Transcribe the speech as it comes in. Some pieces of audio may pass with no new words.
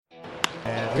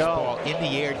And this ball in the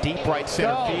air, deep right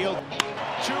center field.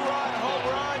 Two-run home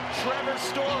run, Trevor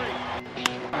Story.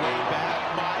 Way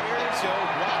back, Myers,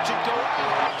 watch it go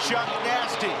out. Chuck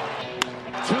Nasty.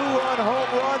 Two-run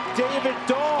home run, David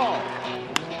Dahl.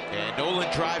 And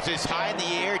Nolan drives this high in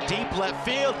the air, deep left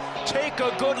field. Take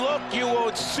a good look, you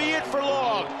won't see it for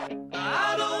long.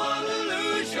 I don't want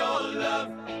to lose your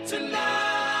love tonight.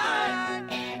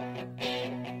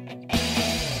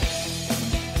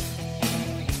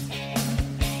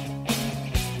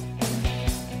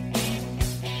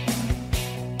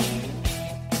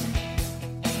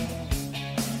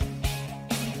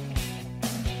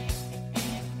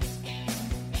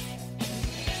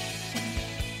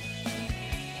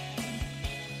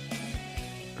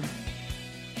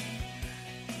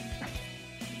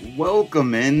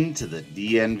 Welcome into the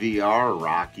DNVR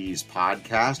Rockies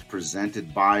podcast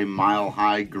presented by Mile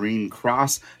High Green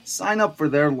Cross. Sign up for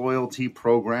their loyalty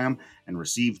program and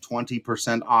receive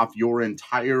 20% off your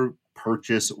entire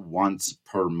purchase once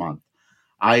per month.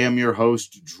 I am your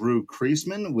host, Drew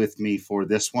Kreisman. With me for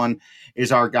this one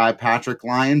is our guy, Patrick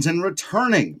Lyons, and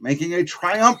returning, making a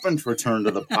triumphant return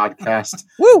to the podcast.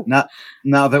 Woo!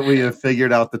 Now that we have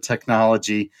figured out the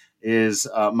technology, is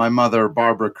my mother,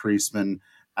 Barbara Kreisman,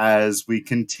 as we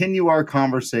continue our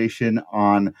conversation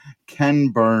on Ken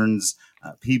Burns'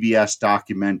 PBS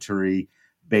documentary,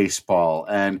 Baseball.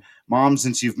 And Mom,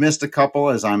 since you've missed a couple,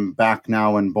 as I'm back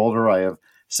now in Boulder, I have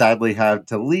sadly had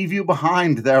to leave you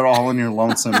behind there all in your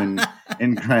lonesome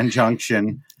in Grand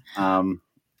Junction.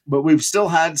 But we've still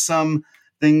had some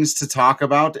things to talk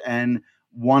about, and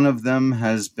one of them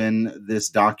has been this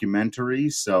documentary.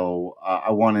 So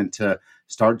I wanted to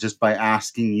start just by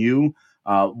asking you,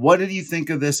 what did you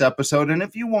think of this episode? And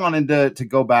if you wanted to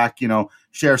go back,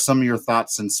 share some of your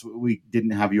thoughts since we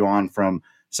didn't have you on from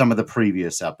some of the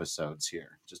previous episodes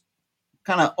here. Just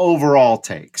kind of overall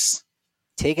takes.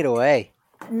 Take it away.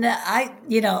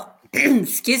 No,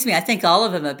 excuse me, I think all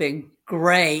of them have been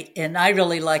great. And I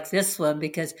really like this one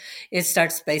because it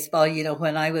starts baseball,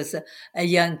 when I was a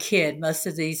young kid. Most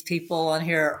of these people on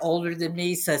here are older than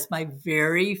me. So it's my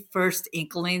very first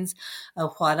inklings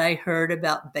of what I heard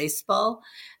about baseball.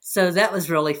 So that was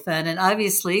really fun. And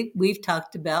obviously we've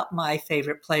talked about my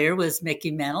favorite player was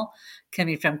Mickey Mantle,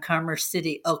 coming from Commerce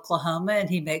City, Oklahoma, and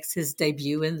he makes his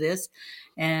debut in this.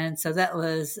 And so that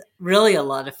was really a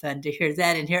lot of fun to hear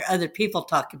that and hear other people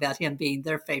talk about him being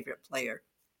their favorite player.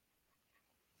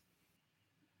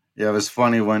 Yeah, it was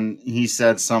funny when he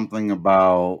said something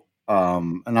about,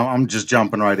 and I'm just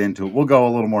jumping right into it. We'll go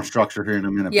a little more structure here in a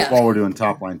minute, but while we're doing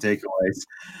top line takeaways,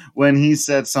 when he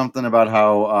said something about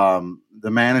how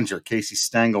the manager, Casey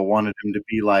Stengel, wanted him to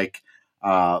be like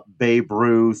Babe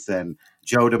Ruth and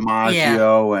Joe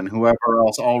DiMaggio and whoever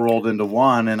else all rolled into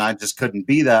one, and I just couldn't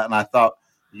be that. And I thought,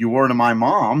 you were to my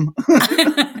mom.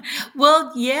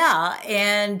 Well, yeah.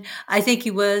 And I think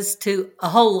he was to a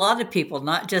whole lot of people,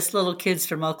 not just little kids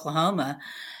from Oklahoma.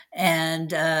 And,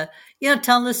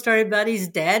 telling the story about his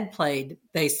dad played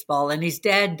baseball and his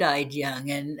dad died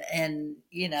young and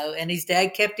his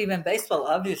dad kept him in baseball,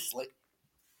 obviously.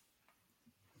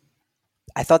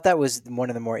 I thought that was one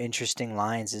of the more interesting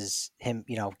lines is him,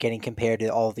 getting compared to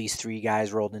all these three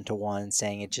guys rolled into one,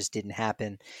 saying it just didn't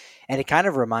happen. And it kind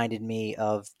of reminded me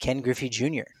of Ken Griffey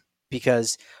Jr.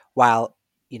 because while,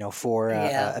 for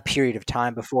a period of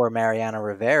time before Mariano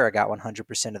Rivera got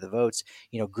 100% of the votes,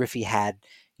 Griffey had,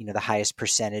 the highest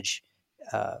percentage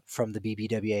from the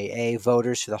BBWAA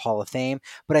voters for the Hall of Fame.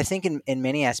 But I think in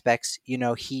many aspects,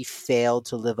 he failed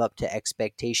to live up to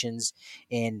expectations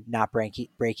in not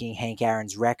breaking Hank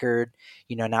Aaron's record,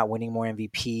 not winning more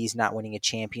MVPs, not winning a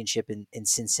championship in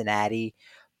Cincinnati.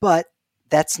 But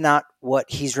that's not what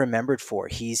he's remembered for.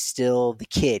 He's still the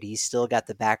kid. He's still got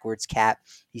the backwards cap.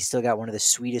 He's still got one of the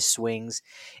sweetest swings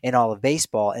in all of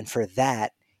baseball. And for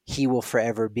that, he will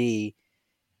forever be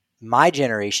my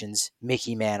generation's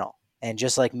Mickey Mantle. And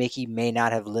just like Mickey may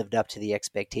not have lived up to the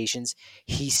expectations,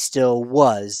 he still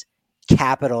was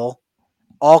capital,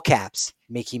 all caps,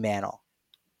 Mickey Mantle,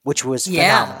 which was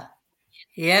phenomenal.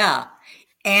 Yeah.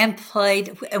 And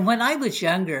played. And when I was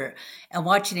younger and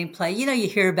watching him play, you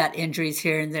hear about injuries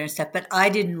here and there and stuff, but I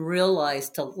didn't realize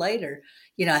till later,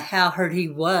 how hurt he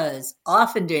was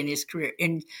often during his career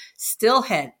and still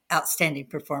had outstanding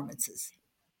performances.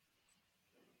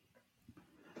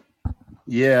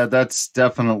 Yeah, that's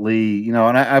definitely,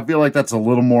 and I feel like that's a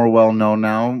little more well-known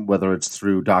now, whether it's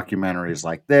through documentaries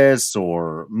like this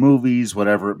or movies,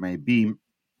 whatever it may be,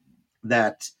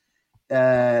 that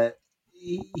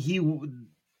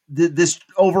this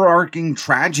overarching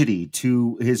tragedy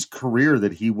to his career,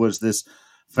 that he was this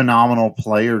phenomenal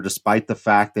player, despite the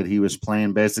fact that he was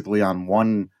playing basically on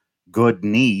one good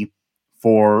knee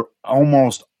for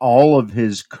almost all of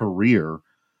his career.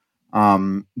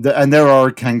 And there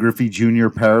are Ken Griffey Jr.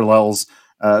 parallels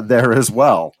there as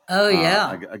well. Oh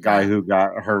yeah, a guy who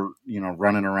got hurt,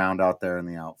 running around out there in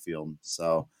the outfield.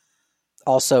 So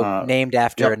also named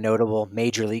after a notable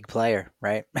major league player,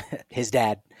 right? His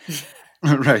dad.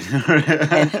 Right.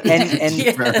 and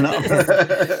fair enough.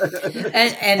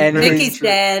 and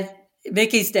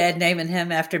Mickey's dad naming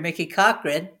him after Mickey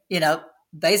Cochran,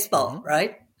 baseball, mm-hmm.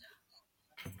 Right?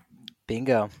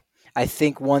 Bingo. I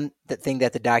think the thing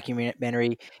that the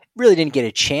documentary really didn't get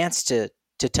a chance to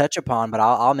touch upon, but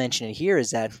I'll mention it here,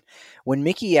 is that when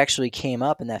Mickey actually came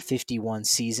up in that 51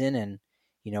 season, and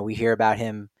we hear about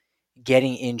him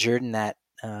getting injured in that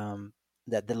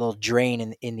the little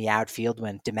drain in the outfield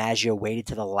when DiMaggio waited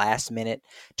to the last minute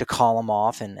to call him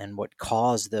off, and what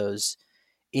caused those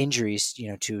injuries,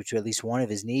 to at least one of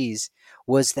his knees,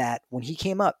 was that when he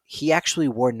came up, he actually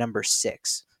wore number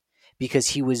 6 because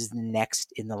he was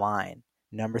next in the line.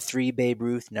 Number 3, Babe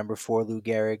Ruth. Number 4, Lou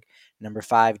Gehrig. Number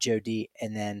 5, Joe D.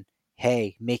 And then,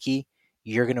 hey, Mickey,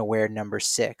 you're going to wear number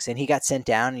 6. And he got sent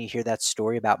down, and you hear that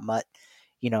story about Mutt,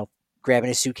 grabbing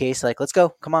his suitcase, like, let's go,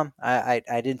 come on. I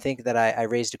didn't think that I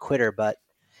raised a quitter, but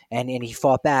and he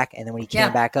fought back. And then when he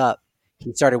came back up,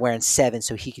 he started wearing 7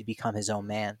 so he could become his own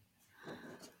man.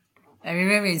 I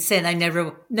remember him saying, I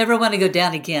never want to go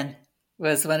down again,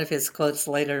 was one of his quotes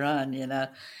later on,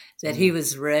 that he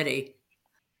was ready.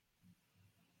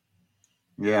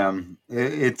 Yeah,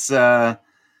 it's one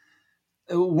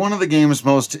of the game's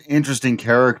most interesting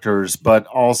characters, but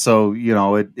also,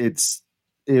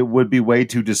 it would be way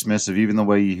too dismissive, even the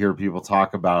way you hear people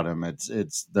talk about him.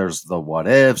 There's the what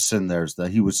ifs, and there's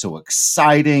he was so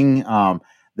exciting.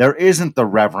 There isn't the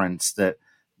reverence that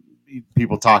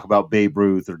people talk about Babe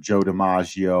Ruth or Joe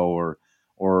DiMaggio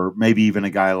or maybe even a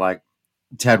guy like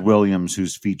Ted Williams,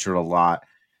 who's featured a lot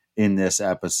in this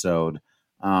episode.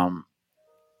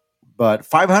 But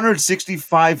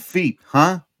 565 feet,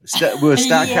 huh? Was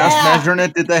StatCast measuring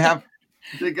it? Did they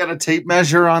got a tape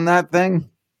measure on that thing?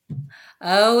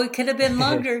 Oh, it could have been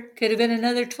longer. Could have been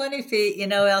another 20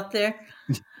 feet, out there.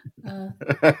 And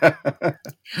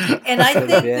I think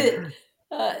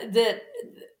that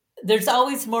there's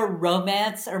always more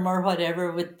romance or more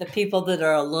whatever with the people that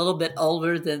are a little bit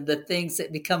older than the things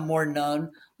that become more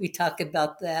known. We talk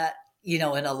about that, in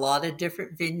a lot of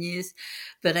different venues.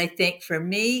 But I think for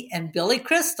me and Billy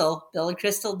Crystal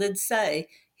did say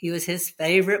he was his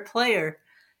favorite player,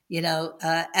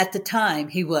 at the time.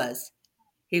 He was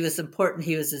important.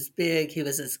 He was as big. He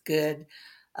was as good.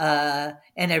 And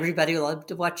everybody loved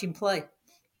to watch him play.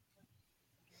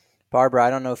 Barbara, I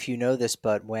don't know if you know this,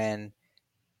 but when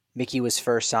Mickey was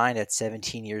first signed at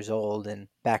 17 years old, and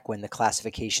back when the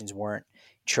classifications weren't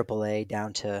AAA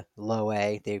down to low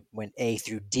A, they went A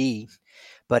through D.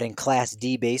 But in Class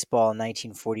D baseball in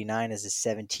 1949, as a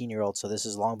 17-year-old, so this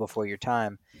is long before your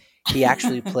time, he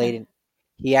actually played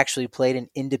in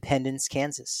Independence,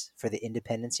 Kansas, for the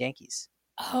Independence Yankees.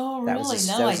 Oh, really? That was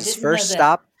his first know that.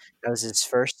 Stop. That was his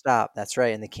first stop. That's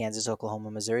right, in the Kansas, Oklahoma,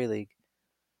 Missouri League.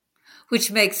 Which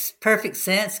makes perfect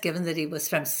sense, given that he was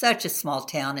from such a small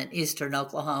town in eastern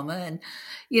Oklahoma. And,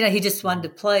 he just wanted to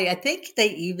play. I think they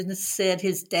even said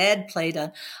his dad played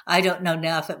on, I don't know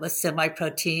now if it was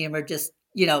semi-pro team or just,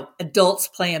 adults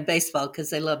playing baseball because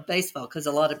they love baseball, because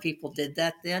a lot of people did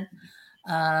that then.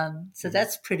 So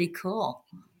that's pretty cool.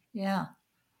 Yeah.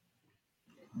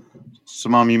 So,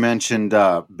 Mom, you mentioned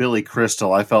Billy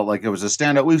Crystal. I felt like it was a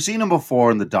standout. We've seen him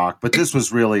before in the doc, but this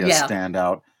was really a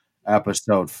standout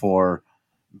episode for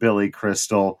Billy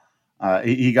Crystal.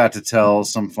 He got to tell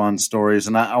some fun stories,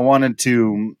 and I wanted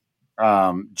to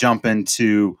jump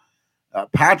into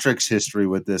Patrick's history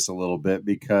with this a little bit,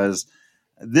 because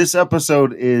this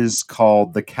episode is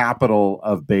called The Capital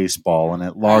of Baseball, and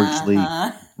it largely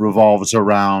revolves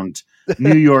around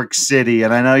New York City.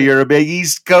 And I know you're a big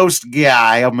East Coast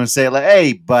guy. I'm going to say, like,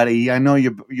 hey, buddy, I know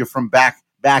you're from back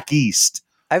east.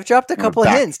 I've dropped a couple of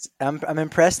hints. I'm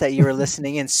impressed that you were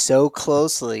listening in so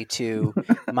closely to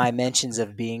my mentions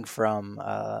of being from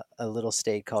a little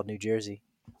state called New Jersey.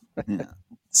 Yeah.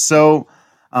 So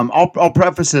I'll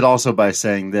preface it also by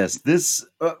saying this.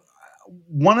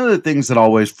 One of the things that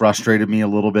always frustrated me a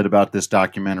little bit about this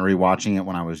documentary, watching it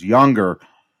when I was younger,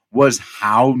 was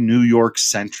how New York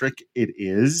centric it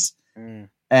is.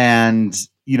 And,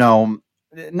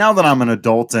 now that I'm an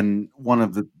adult and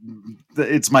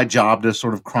it's my job to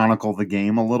sort of chronicle the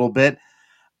game a little bit,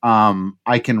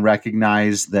 I can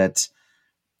recognize that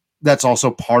that's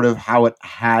also part of how it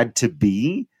had to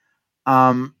be.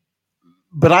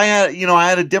 but I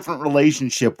had a different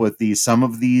relationship with these. Some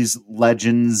of these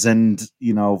legends and,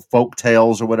 folk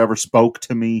tales or whatever spoke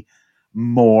to me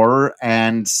more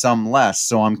and some less.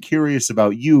 So I'm curious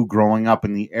about you growing up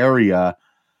in the area.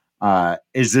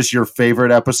 Is this your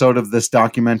favorite episode of this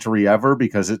documentary ever?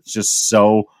 Because it's just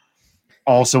so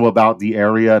also about the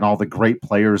area and all the great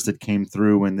players that came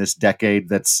through in this decade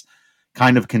that's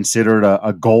kind of considered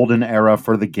a golden era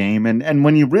for the game. And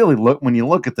when you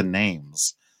look at the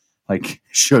names, like,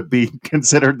 should be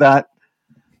considered that.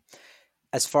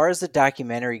 As far as the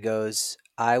documentary goes,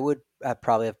 I would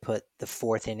probably have put the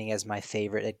fourth inning as my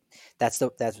favorite. That's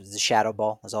the Shadow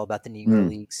Ball. It was all about the Negro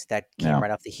Leagues. That came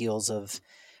right off the heels of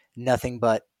nothing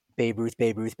but Babe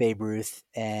Ruth,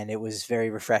 and it was very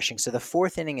refreshing. So the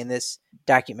fourth inning in this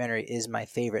documentary is my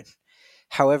favorite.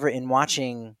 However, in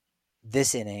watching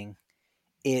this inning,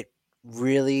 it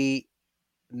really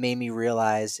made me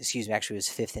realize, actually it was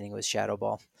fifth inning, was Shadow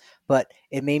Ball, but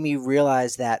it made me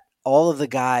realize that all of the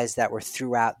guys that were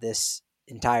throughout this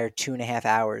entire 2.5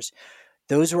 hours,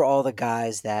 those were all the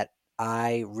guys that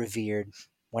I revered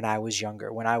when I was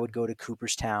younger. When I would go to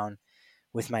Cooperstown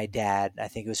with my dad, I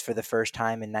think it was for the first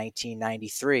time in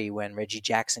 1993 when Reggie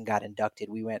Jackson got inducted.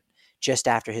 We went just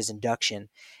after his induction.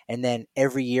 And then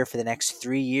every year for the next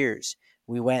 3 years,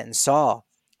 we went and saw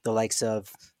the likes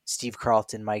of Steve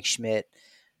Carlton, Mike Schmidt,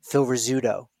 Phil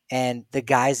Rizzuto, and the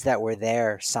guys that were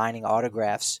there signing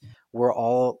autographs were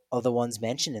all of the ones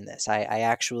mentioned in this. I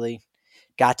actually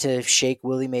got to shake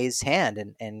Willie Mays'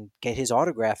 hand and get his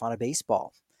autograph on a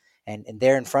baseball. And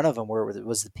there in front of him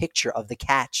was the picture of the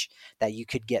catch that you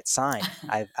could get signed.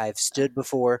 I've stood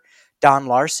before Don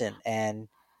Larson and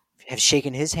have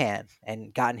shaken his hand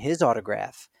and gotten his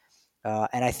autograph.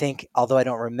 And I think, although I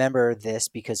don't remember this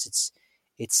because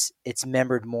it's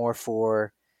remembered more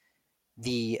for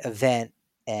the event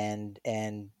and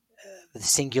the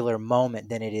singular moment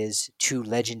than it is two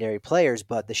legendary players,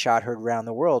 but the shot heard around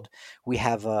the world. We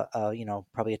have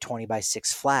probably a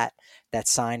 20x6 flat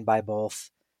that's signed by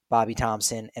both Bobby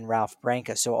Thompson and Ralph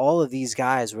Branca. So all of these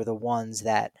guys were the ones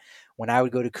that when I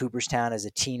would go to Cooperstown as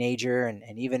a teenager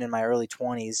and even in my early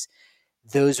 20s,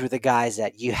 those were the guys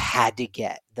that you had to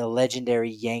get, the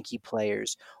legendary Yankee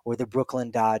players or the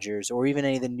Brooklyn Dodgers or even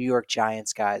any of the New York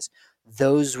Giants guys.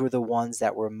 Those were the ones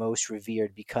that were most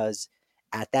revered because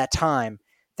at that time,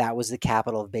 that was the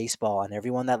capital of baseball. And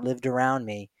everyone that lived around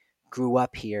me grew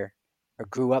up here or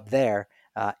grew up there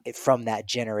from that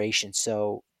generation.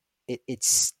 So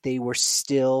they were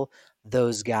still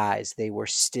those guys. They were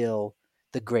still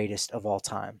the greatest of all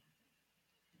time.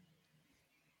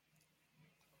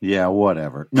 Yeah,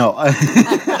 whatever. No,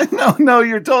 no,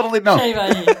 you're totally no. I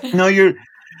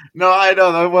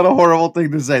know what a horrible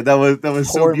thing to say. That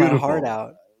was so beautiful. My heart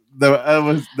out. There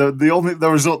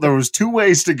was two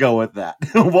ways to go with that.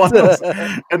 One was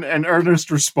an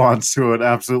earnest response to an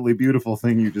absolutely beautiful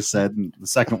thing you just said, and the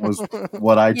second was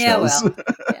what I chose.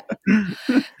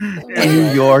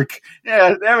 New York,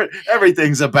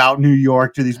 everything's about New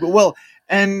York to these. But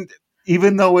and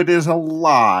even though it is a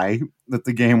lie that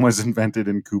the game was invented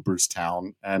in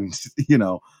Cooperstown, and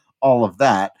all of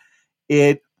that,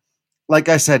 like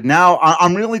I said, now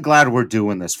I'm really glad we're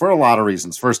doing this for a lot of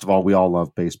reasons. First of all, we all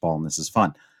love baseball and this is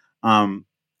fun.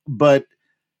 But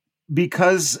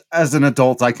because as an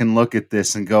adult, I can look at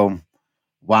this and go,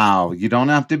 wow, you don't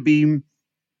have to be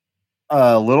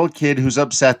a little kid who's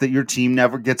upset that your team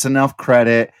never gets enough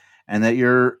credit and that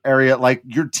your area, like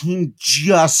your team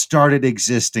just started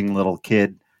existing, little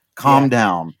kid. Calm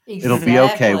down. Exactly. It'll be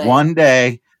okay.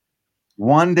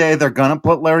 One day they're going to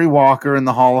put Larry Walker in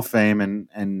the Hall of Fame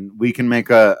and we can make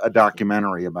a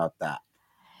documentary about that.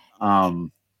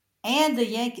 And the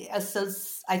Yankee, so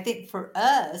I think for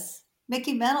us,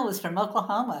 Mickey Mantle was from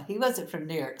Oklahoma. He wasn't from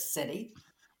New York City.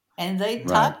 And they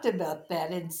talked about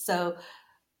that. And so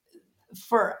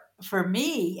for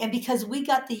me, and because we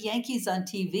got the Yankees on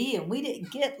TV and we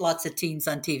didn't get lots of teams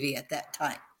on TV at that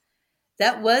time.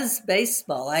 That was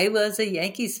baseball. I was a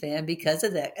Yankees fan because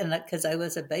of that, and because I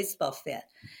was a baseball fan.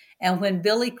 And when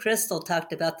Billy Crystal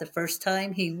talked about the first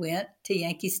time he went to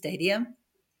Yankee Stadium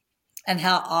and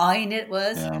how awing it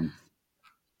was,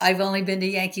 I've only been to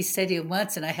Yankee Stadium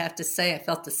once, and I have to say I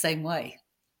felt the same way.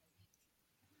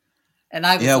 And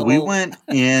I was we went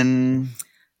in.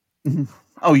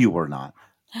 Oh, you were not.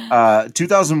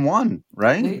 2001,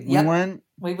 right?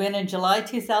 We went in July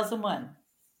 2001.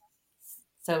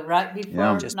 So right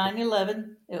before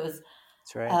 9/11, it was.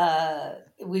 That's right.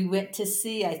 We went to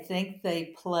see. I think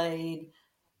they played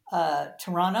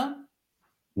Toronto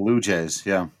Blue Jays.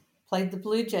 Yeah, played the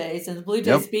Blue Jays, and the Blue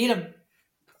Jays beat them.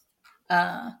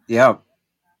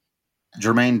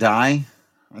 Jermaine Dye.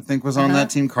 I think, was on that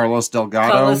team. Carlos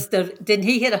Delgado. Didn't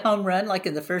he hit a home run like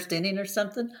in the first inning or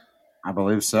something? I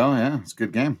believe so. Yeah, it's a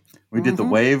good game. We did the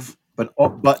wave,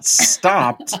 but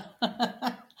stopped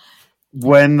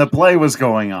when the play was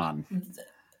going on.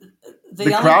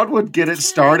 The crowd would get it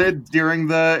started during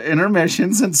the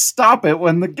intermissions and stop it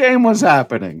when the game was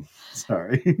happening.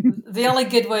 Sorry. The only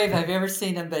good wave I've ever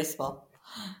seen in baseball.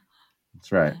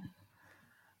 That's right.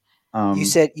 You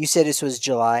said this was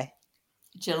July.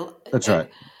 That's right.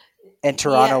 And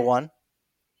Toronto won.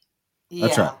 Yeah.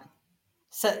 That's right.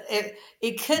 So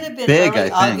it could have been big,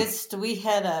 early August. We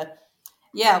had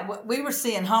we were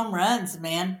seeing home runs,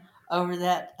 man, over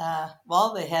that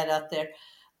wall they had out there.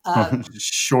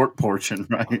 Short portion,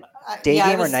 right? Day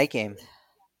game or night game?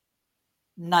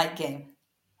 Night game.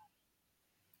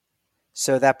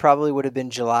 So that probably would have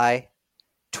been July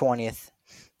 20th,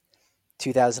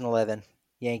 2011.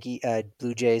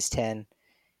 Blue Jays 10,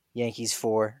 Yankees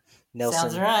 4. Nelson,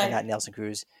 sounds right. Not Nelson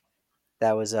Cruz.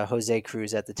 That was Jose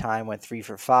Cruz at the time, went 3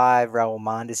 for 5. Raul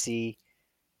Mondesi,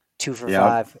 2 for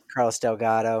 5. Carlos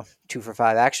Delgado, 2 for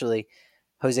 5. Actually,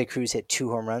 Jose Cruz hit 2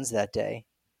 home runs that day.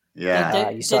 Yeah.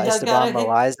 You saw Esteban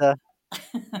Loaiza.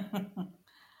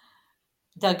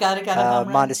 Delgado got a home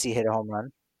run? Mondesi hit a home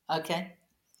run. Okay.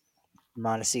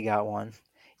 Mondesi got one.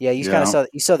 Yeah, kind of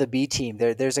saw the B team.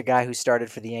 There's a guy who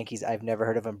started for the Yankees. I've never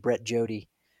heard of him, Brett Jody.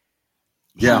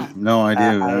 Yeah, no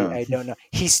idea. I don't know.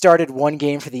 He started 1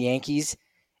 game for the Yankees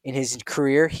in his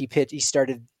career. He pitched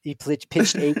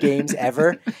 8 games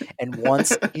ever, and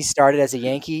once he started as a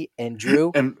Yankee. And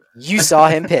Drew, you saw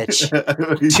him pitch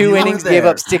 2 innings, gave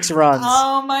up 6 runs.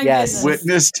 Oh my goodness!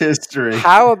 Witnessed history.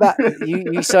 How about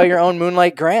you saw your own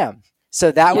Moonlight Graham?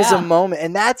 So that was a moment,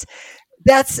 and that's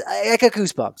I got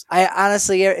goosebumps. I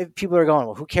honestly, people are going,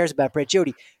 well, who cares about Brett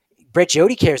Jody? Brett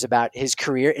Jody cares about his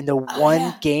career in the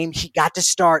one game he got to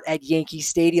start at Yankee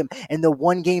Stadium and the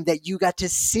one game that you got to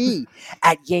see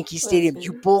at Yankee Stadium.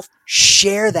 You both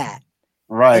share that.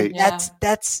 Right. And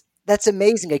that's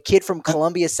amazing. A kid from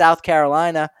Columbia, South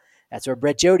Carolina, that's where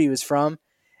Brett Jody was from,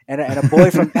 and a boy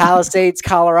from Palisades,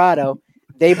 Colorado.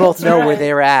 They both know where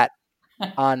they were at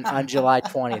on July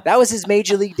 20th. That was his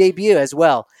major league debut as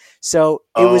well. So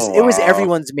it was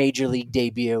everyone's major league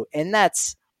debut. And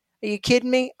that's, are you kidding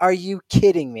me? Are you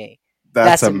kidding me?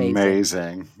 That's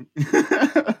amazing.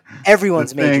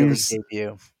 Everyone's major league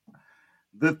debut.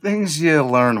 The things you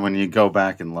learn when you go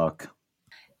back and look.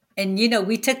 And,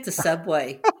 we took the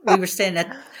subway. We were staying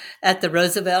at the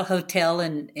Roosevelt Hotel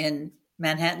in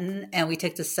Manhattan, and we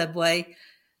took the subway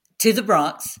to the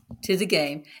Bronx, to the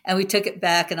game, and we took it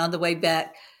back. And on the way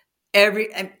back,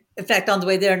 in fact, on the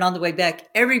way there and on the way back,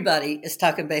 everybody is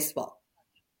talking baseball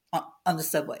on the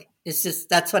subway. It's just,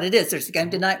 that's what it is. There's a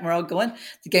game tonight and we're all going.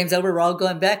 The game's over, we're all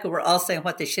going back, and we're all saying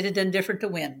what they should have done different to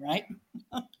win, right?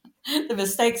 The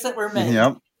mistakes that were made.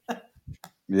 Yep.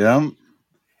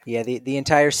 Yeah, the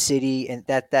entire city, and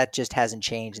that just hasn't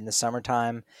changed. In the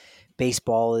summertime,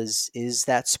 baseball is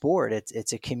that sport.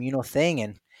 It's a communal thing.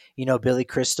 And, Billy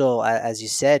Crystal, as you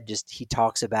said, he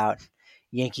talks about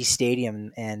Yankee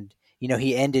Stadium, and,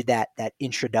 he ended that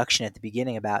introduction at the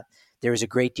beginning about there was a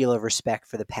great deal of respect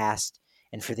for the past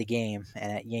and for the game.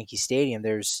 And at Yankee Stadium,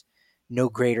 there's no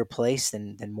greater place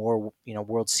than more,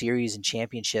 World Series and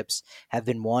championships have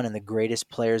been won, and the greatest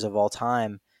players of all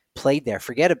time played there.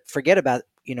 Forget about,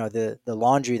 the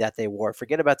laundry that they wore.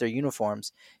 Forget about their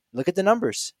uniforms. Look at the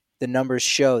numbers. The numbers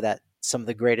show that some of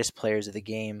the greatest players of the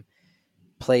game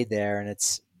played there, and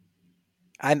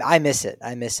I miss it.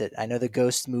 I know the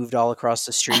Ghost moved all across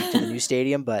the street to the new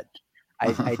stadium, but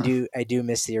I do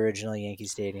miss the original Yankee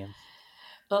Stadium.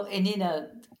 Well, and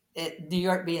New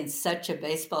York being such a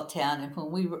baseball town, and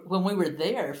when we were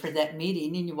there for that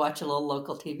meeting, and you watch a little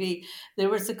local TV, there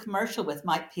was a commercial with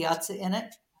Mike Piazza in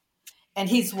it, and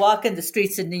he's walking the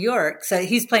streets of New York. So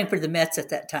he's playing for the Mets at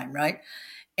that time, right?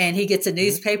 And he gets a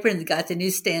newspaper, and the guy at the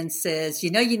newsstand says,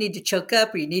 you need to choke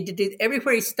up, or you need to do.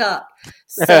 Everywhere he stopped,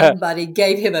 somebody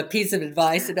gave him a piece of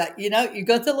advice about, you're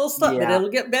going through a little stuff, but it'll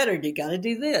get better. You got to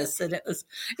do this, and it was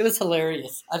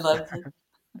hilarious. I loved it.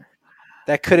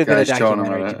 That could have been a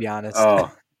documentary, to be honest.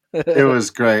 Oh, it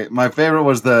was great. My favorite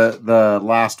was the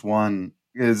last one.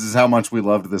 This is how much we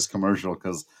loved this commercial,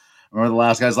 because remember the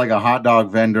last guy's like a hot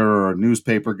dog vendor or a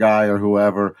newspaper guy or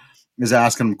whoever is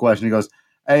asking him a question. He goes,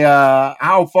 hey,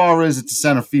 how far is it to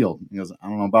center field? He goes, I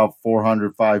don't know, about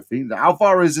 405 feet. How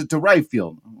far is it to right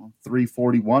field?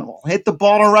 341. Well, hit the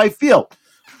ball to right field.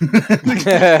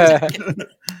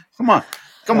 Come on,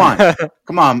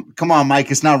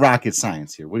 Mike. It's not rocket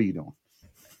science here. What are you doing?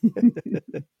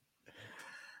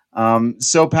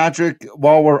 So Patrick,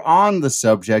 while we're on the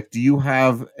subject, do you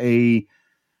have a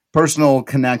personal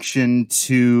connection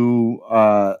to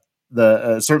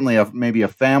certainly maybe a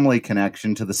family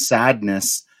connection to the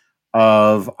sadness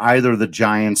of either the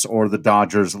Giants or the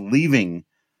Dodgers leaving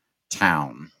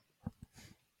town?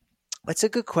 That's a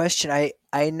good question.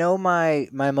 I know my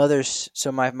mother's,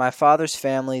 so my father's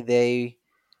family, they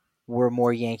were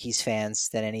more Yankees fans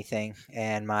than anything,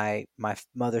 and my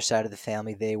mother's side of the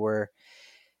family, they were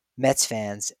Mets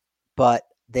fans, but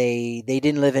they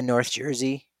didn't live in North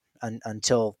Jersey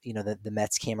until the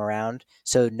Mets came around.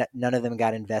 So none of them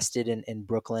got invested in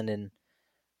Brooklyn and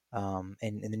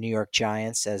in the New York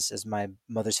Giants, as my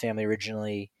mother's family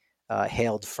originally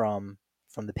hailed from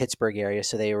the Pittsburgh area,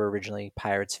 so they were originally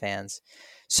Pirates fans.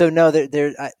 So no,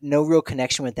 there no real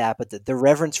connection with that, but the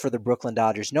reverence for the Brooklyn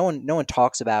Dodgers. No one really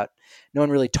talked about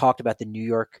the New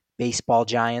York baseball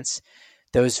Giants.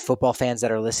 Those football fans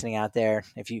that are listening out there,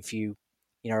 if you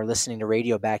are listening to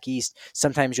radio back east,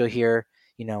 sometimes you'll hear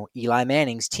Eli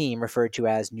Manning's team referred to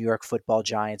as New York Football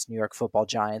Giants,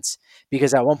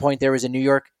 because at one point there was a New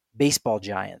York Baseball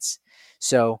Giants.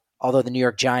 So although the New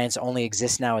York Giants only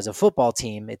exist now as a football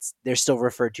team, they're still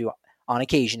referred to on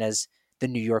occasion as the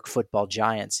New York Football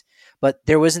Giants. But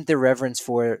there wasn't the reverence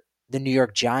for the New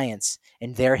York Giants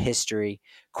and their history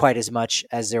quite as much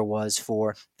as there was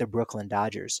for the Brooklyn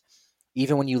Dodgers.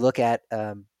 Even when you look at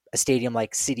a stadium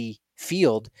like Citi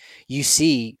Field, you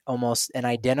see almost an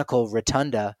identical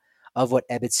rotunda of what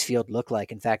Ebbets Field looked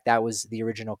like. In fact, that was the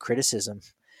original criticism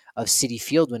of Citi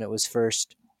Field when it was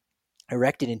first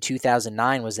erected in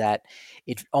 2009, was that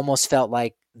it almost felt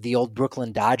like the old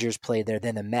Brooklyn Dodgers played there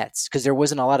than the Mets, because there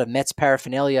wasn't a lot of Mets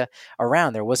paraphernalia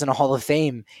around. There wasn't a Hall of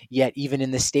Fame yet, even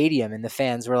in the stadium, and the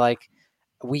fans were like,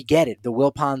 we get it. The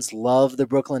Wilpons love the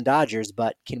Brooklyn Dodgers,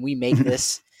 but can we make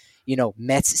this,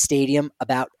 Mets stadium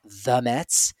about the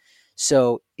Mets?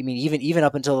 So, I mean, even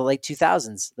up until the late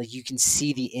 2000s, like, you can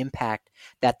see the impact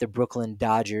that the Brooklyn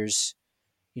Dodgers,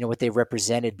 what they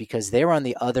represented, because they were on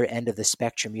the other end of the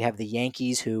spectrum. You have the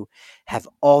Yankees, who have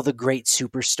all the great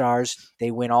superstars.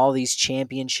 They win all these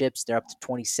championships. They're up to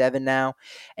 27 now.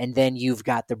 And then you've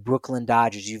got the Brooklyn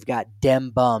Dodgers. You've got dem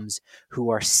bums who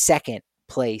are second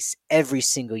place every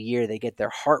single year. They get their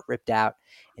heart ripped out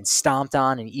and stomped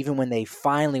on. And even when they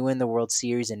finally win the World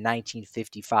Series in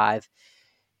 1955,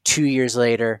 2 years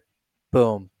later,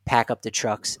 boom, pack up the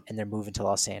trucks and they're moving to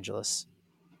Los Angeles.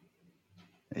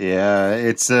 Yeah,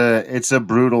 it's a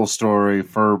brutal story.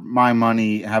 For my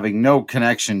money, having no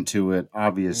connection to it,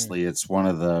 obviously, it's one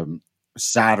of the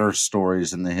sadder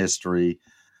stories in the history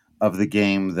of the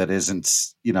game that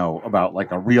isn't, about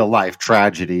like a real life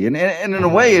tragedy. And in a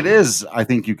way it is, I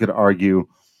think you could argue,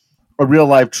 a real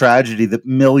life tragedy that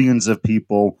millions of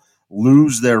people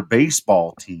lose their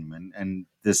baseball team and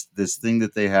this thing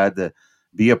that they had to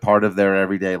be a part of their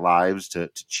everyday lives to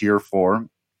cheer for.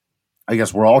 I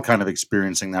guess we're all kind of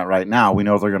experiencing that right now. We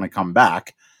know they're going to come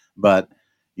back, but,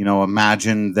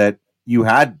 imagine that you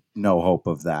had no hope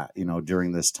of that,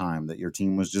 during this time, that your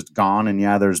team was just gone. And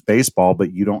yeah, there's baseball,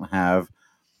 but you don't have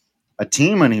a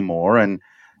team anymore. And,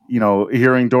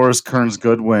 hearing Doris Kearns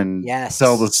Goodwin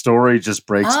tell the story just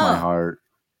breaks my heart.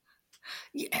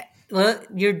 Yeah. Well,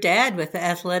 your dad with the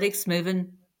Athletics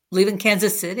leaving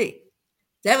Kansas City.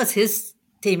 That was his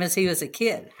team as he was a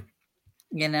kid.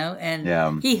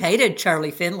 And he hated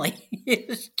Charlie Finley. It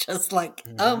was just like,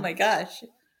 oh my gosh,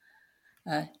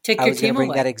 take your team away.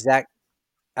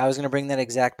 I was going to bring that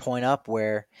exact point up,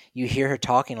 where you hear her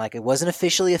talking like it wasn't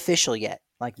officially official yet.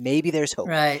 Like, maybe there's hope,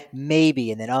 right?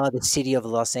 Maybe, and then the city of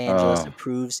Los Angeles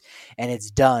approves, and it's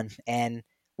done. And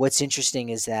what's interesting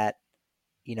is that,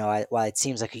 while it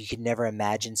seems like you could never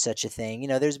imagine such a thing,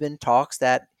 there's been talks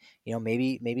that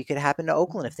maybe could happen to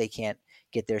Oakland if they can't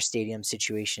get their stadium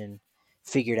situation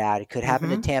figured out. It could happen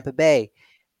to Tampa Bay,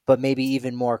 but maybe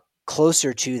even more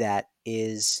closer to that,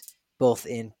 is both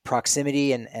in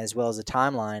proximity and as well as a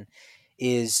timeline,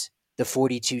 is the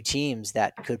 42 teams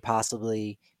that could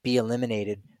possibly be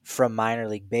eliminated from minor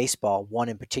league baseball. One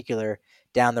in particular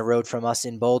down the road from us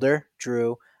in Boulder,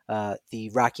 Drew,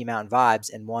 the Rocky Mountain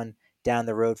Vibes, and one down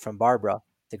the road from Barbara,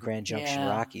 the Grand Junction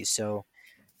Rockies. So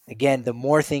again, the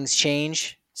more things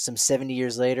change, some 70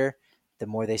 years later, the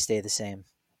more they stay the same.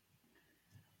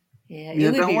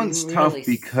 Yeah, that one's really tough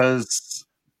because.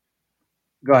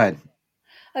 Go ahead.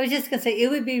 I was just going to say, it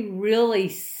would be really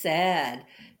sad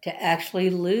to actually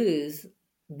lose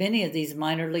many of these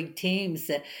minor league teams,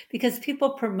 because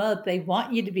people promote, they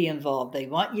want you to be involved, they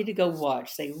want you to go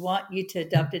watch, they want you to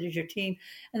adopt it as your team,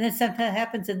 and then something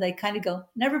happens and they kind of go,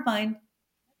 never mind,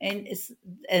 and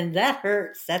that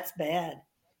hurts. That's bad.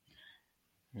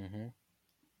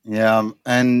 Yeah,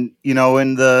 and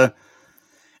in the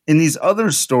in these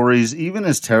other stories, even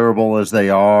as terrible as they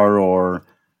are, or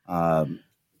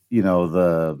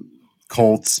the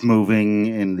Colts moving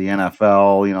in the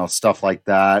NFL, stuff like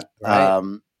that,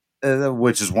 Right.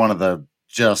 which is one of the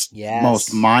just most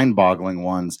Yes. mind-boggling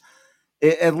ones.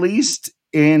 At least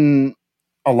in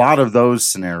a lot of those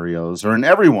scenarios, or in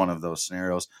every one of those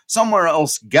scenarios, somewhere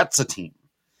else gets a team.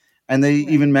 And they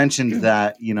even mentioned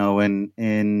that,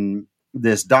 in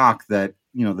this doc that,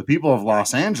 the people of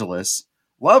Los Angeles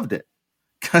loved it.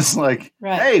 Because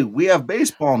hey, we have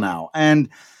baseball now. And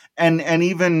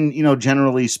even,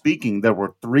 generally speaking, there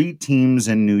were 3 teams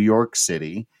in New York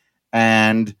City,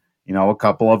 and a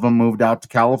couple of them moved out to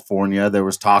California. There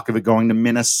was talk of it going to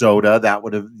Minnesota.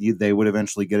 They would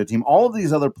eventually get a team. All of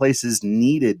these other places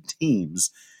needed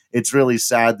teams. It's really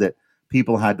sad that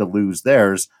people had to lose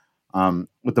theirs.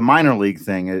 With the minor league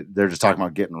thing, they're just talking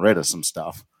about getting rid of some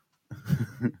stuff.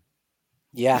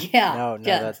 Yeah. Yeah, No,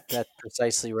 yeah. that's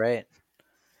precisely right.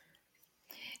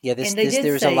 Yeah, And they did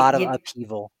there's a say lot of you-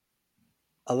 upheaval.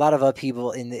 A lot of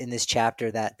upheaval in this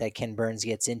chapter that Ken Burns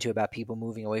gets into about people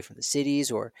moving away from the cities,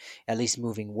 or at least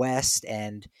moving west.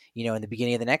 And in the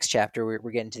beginning of the next chapter, we're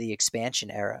getting to the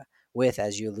expansion era with,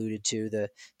 as you alluded to, the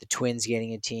Twins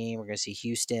getting a team. We're going to see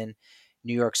Houston.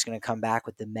 New York's going to come back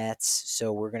with the Mets.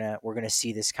 So we're gonna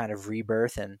see this kind of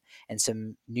rebirth and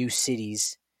some new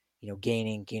cities,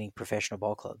 gaining professional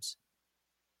ball clubs.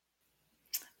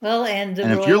 Well, and the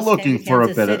And if Royals you're came looking to for a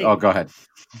Kansas bit of, City. oh, go ahead.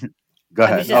 Go I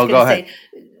ahead. was just Oh, go gonna ahead.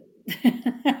 say,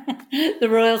 the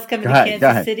Royals coming Go to ahead, go Kansas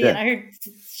ahead, City, yeah. and I heard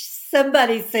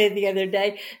somebody say the other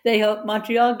day they hope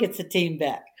Montreal gets a team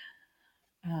back.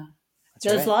 That's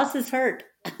Those right. losses hurt.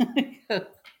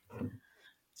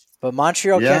 But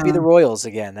Montreal can't be Yeah. the Royals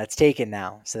again. That's taken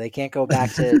now, so they can't go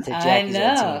back to Jackie's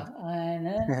old team. I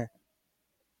know.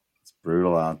 It's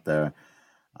brutal out there.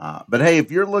 But hey,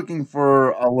 if you're looking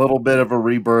for a little bit of a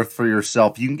rebirth for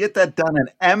yourself, you can get that done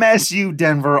at MSU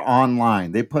Denver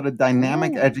Online. They put a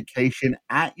dynamic education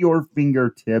at your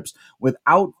fingertips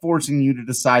without forcing you to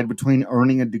decide between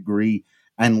earning a degree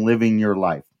and living your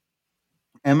life.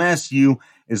 MSU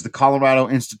is the Colorado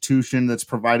institution that's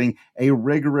providing a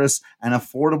rigorous and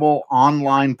affordable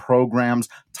online programs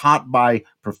taught by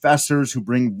professors who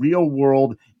bring real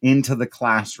world into the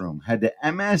classroom. Head to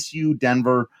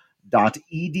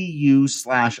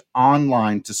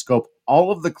msudenver.edu/online to scope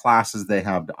all of the classes they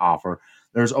have to offer.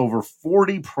 There's over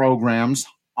 40 programs,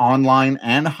 online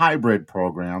and hybrid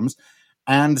programs,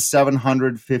 and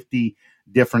 750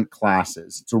 different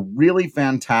classes. It's a really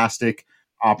fantastic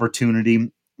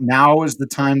opportunity. Now is the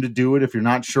time to do it. If you're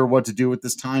not sure what to do at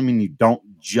this time and you don't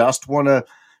just want to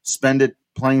spend it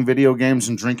playing video games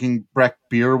and drinking Breck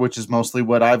beer, which is mostly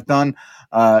what I've done,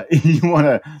 you want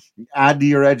to add to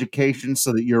your education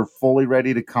so that you're fully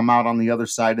ready to come out on the other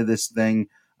side of this thing,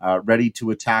 ready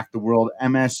to attack the world.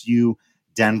 MSU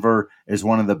Denver is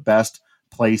one of the best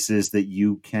places that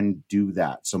you can do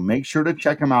that. So make sure to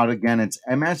check them out. Again, it's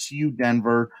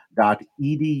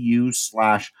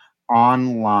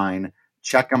msudenver.edu/online.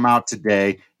 Check them out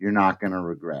today. You're not going to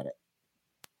regret it.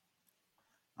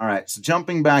 All right, so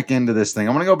jumping back into this thing,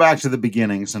 I'm going to go back to the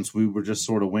beginning since we were just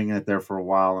sort of winging it there for a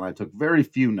while, and I took very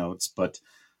few notes, but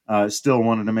still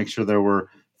wanted to make sure there were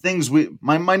things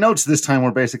my notes this time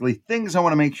were basically things I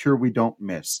want to make sure we don't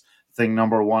miss. Thing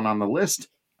number 1 on the list,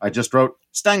 I just wrote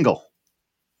Stengel.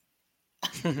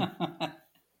 What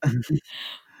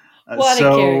a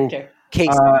character.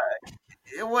 Casey.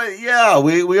 Well, yeah,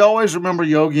 we always remember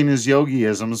Yogi and his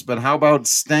yogiisms, but how about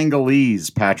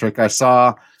Stengelese, Patrick? I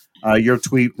saw your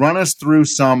tweet. Run us through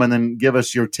some and then give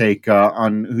us your take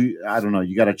on who, I don't know,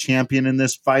 you got a champion in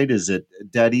this fight? Is it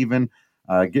dead even?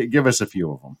 Give us a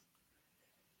few of them.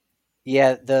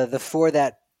 Yeah, the 4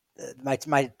 that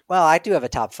well, I do have a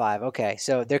top 5. Okay,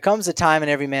 so there comes a time in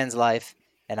every man's life,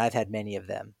 and I've had many of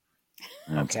them.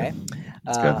 Okay.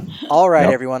 That's good. All right,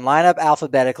 Yep. everyone, line up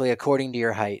alphabetically according to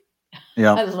your height.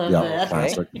 Yeah, I love that.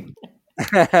 classic.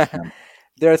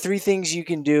 There are 3 things you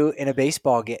can do in a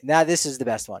baseball game. Now, this is the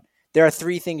best one. There are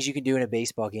 3 things you can do in a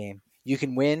baseball game. You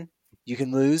can win, you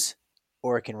can lose,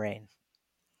 or it can rain.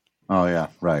 Oh yeah,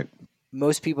 right.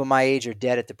 Most people my age are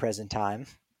dead at the present time,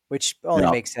 which only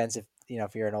Yeah. makes sense if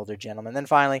you're an older gentleman. Then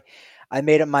finally, I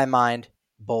made up my mind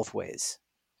both ways.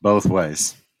 Both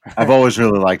ways. I've always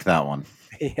really liked that one.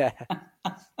 Yeah.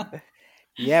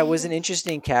 Yeah, it was an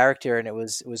interesting character, and it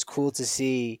was cool to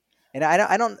see. And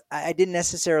I didn't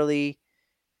necessarily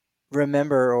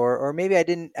remember, or maybe I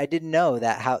didn't know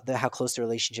that how close the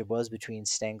relationship was between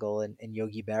Stengel and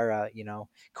Yogi Berra.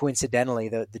 Coincidentally,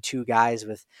 the 2 guys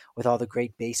with all the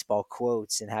great baseball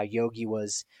quotes, and how Yogi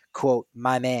was, quote,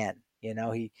 my man.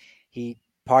 He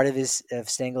part of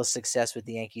Stengel's success with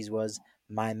the Yankees was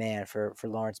my man for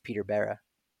Lawrence Peter Berra.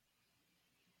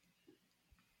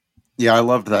 Yeah, I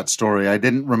loved that story. I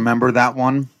didn't remember that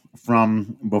one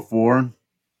from before,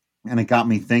 and it got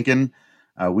me thinking.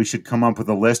 We should come up with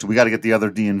a list. We got to get the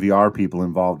other DNVR people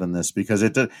involved in this because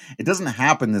it doesn't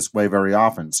happen this way very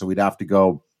often. So we'd have to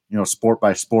go, sport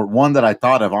by sport. One that I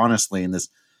thought of, honestly, and this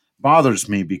bothers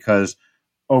me because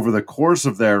over the course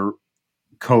of their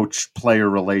coach-player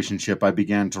relationship, I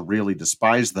began to really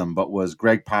despise them, but was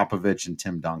Greg Popovich and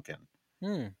Tim Duncan.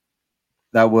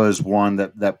 That was one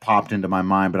that popped into my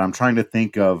mind, but I'm trying to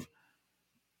think of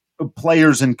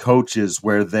players and coaches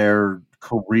where their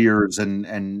careers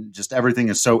and just everything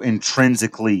is so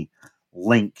intrinsically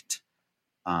linked.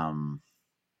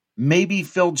 Maybe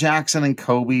Phil Jackson and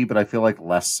Kobe, but I feel like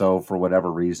less so for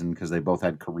whatever reason because they both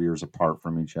had careers apart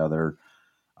from each other.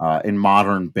 In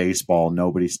modern baseball,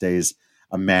 nobody stays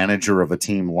a manager of a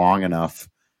team long enough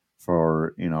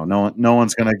for, no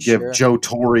one's going to give Joe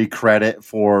Torre credit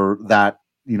for that,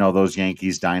 those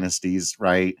Yankees dynasties,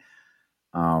 right?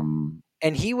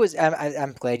 And he was.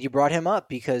 I'm glad you brought him up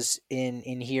because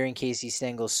in hearing Casey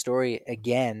Stengel's story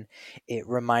again, it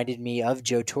reminded me of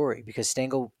Joe Torre because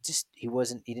Stengel he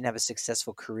didn't have a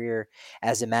successful career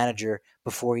as a manager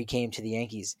before he came to the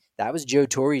Yankees. That was Joe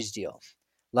Torre's deal.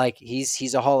 Like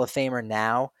he's a Hall of Famer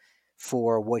now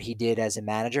for what he did as a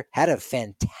manager. Had a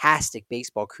fantastic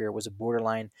baseball career. Was a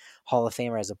borderline Hall of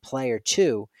Famer as a player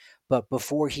too. But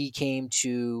before he came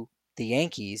to the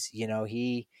Yankees,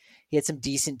 he had some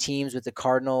decent teams with the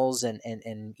Cardinals and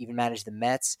even managed the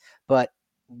Mets. But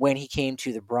when he came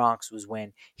to the Bronx was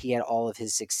when he had all of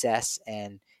his success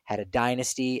and had a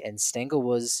dynasty, and Stengel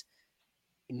was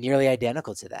nearly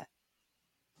identical to that.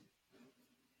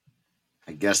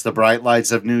 I guess the bright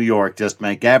lights of New York just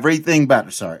make everything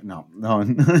better. Sorry, no.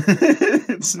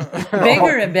 It's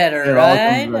bigger and better,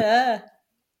 right?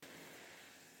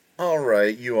 All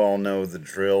right, you all know the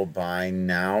drill by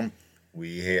now.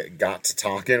 We got to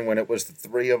talking when it was the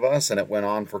three of us, and it went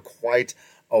on for quite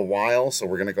a while, so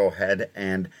we're going to go ahead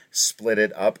and split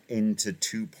it up into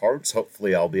two parts.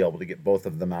 Hopefully, I'll be able to get both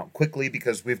of them out quickly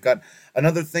because we've got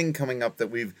another thing coming up that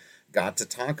we've got to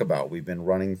talk about. We've been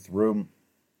running through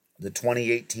the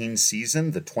 2018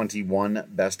 season, the 21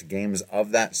 best games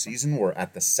of that season. We're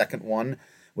at the second one,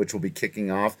 which will be kicking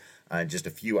off just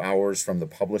a few hours from the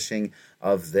publishing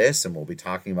of this, and we'll be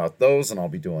talking about those, and I'll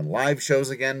be doing live shows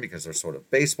again because there's sort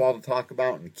of baseball to talk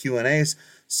about and Q&As.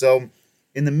 So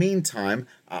in the meantime,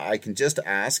 I can just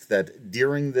ask that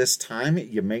during this time,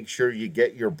 you make sure you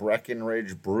get your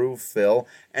Breckenridge Brew fill,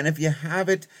 and if you have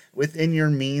it within your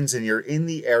means and you're in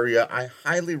the area, I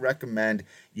highly recommend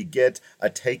you get a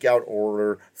takeout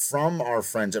order from our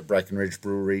friends at Breckenridge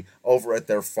Brewery over at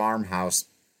their farmhouse.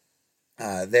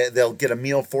 They'll get a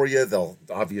meal for you. They'll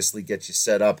obviously get you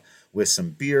set up with some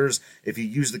beers. If you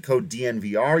use the code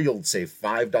DNVR, you'll save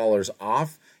 $5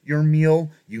 off your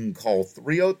meal. You can call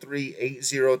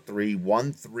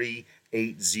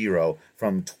 303-803-1380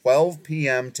 from 12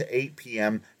 p.m. to 8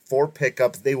 p.m. for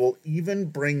pickup. They will even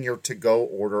bring your to-go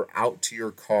order out to your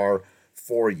car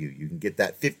for you. You can get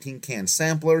that 15-can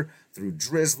sampler through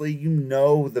Drizzly. You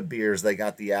know the beers. They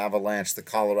got the Avalanche, the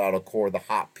Colorado Core, the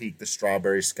Hot Peak, the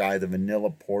Strawberry Sky, the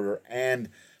Vanilla Porter, and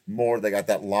more. They got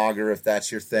that lager if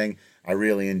that's your thing. I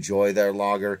really enjoy their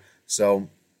lager. So,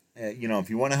 if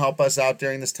you want to help us out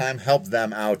during this time, help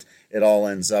them out. It all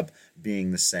ends up being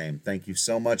the same. Thank you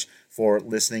so much for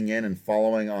listening in and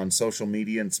following on social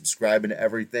media and subscribing to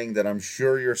everything that I'm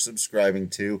sure you're subscribing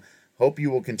to. Hope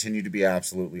you will continue to be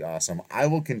absolutely awesome. I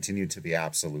will continue to be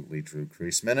absolutely Drew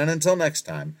Creasman. And until next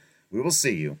time, we will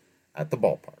see you at the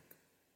ballpark.